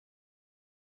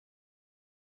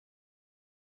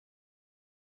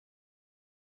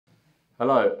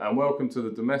Hello and welcome to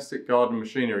the Domestic Garden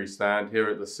Machinery stand here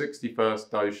at the 61st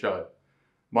Doe Show.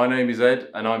 My name is Ed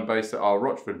and I'm based at our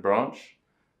Rochford branch.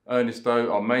 Ernest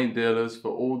Doe are main dealers for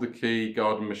all the key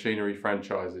garden machinery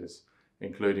franchises,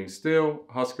 including Stihl,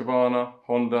 Husqvarna,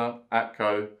 Honda,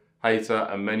 ATCO, Hayter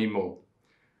and many more.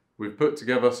 We've put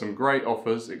together some great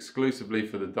offers exclusively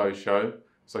for the Doe Show,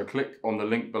 so click on the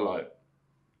link below.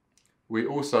 We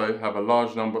also have a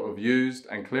large number of used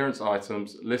and clearance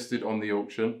items listed on the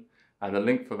auction, and the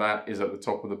link for that is at the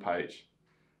top of the page.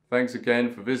 Thanks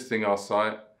again for visiting our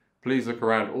site. Please look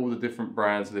around all the different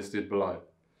brands listed below.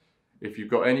 If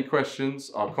you've got any questions,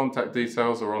 our contact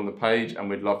details are on the page and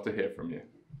we'd love to hear from you.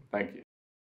 Thank you.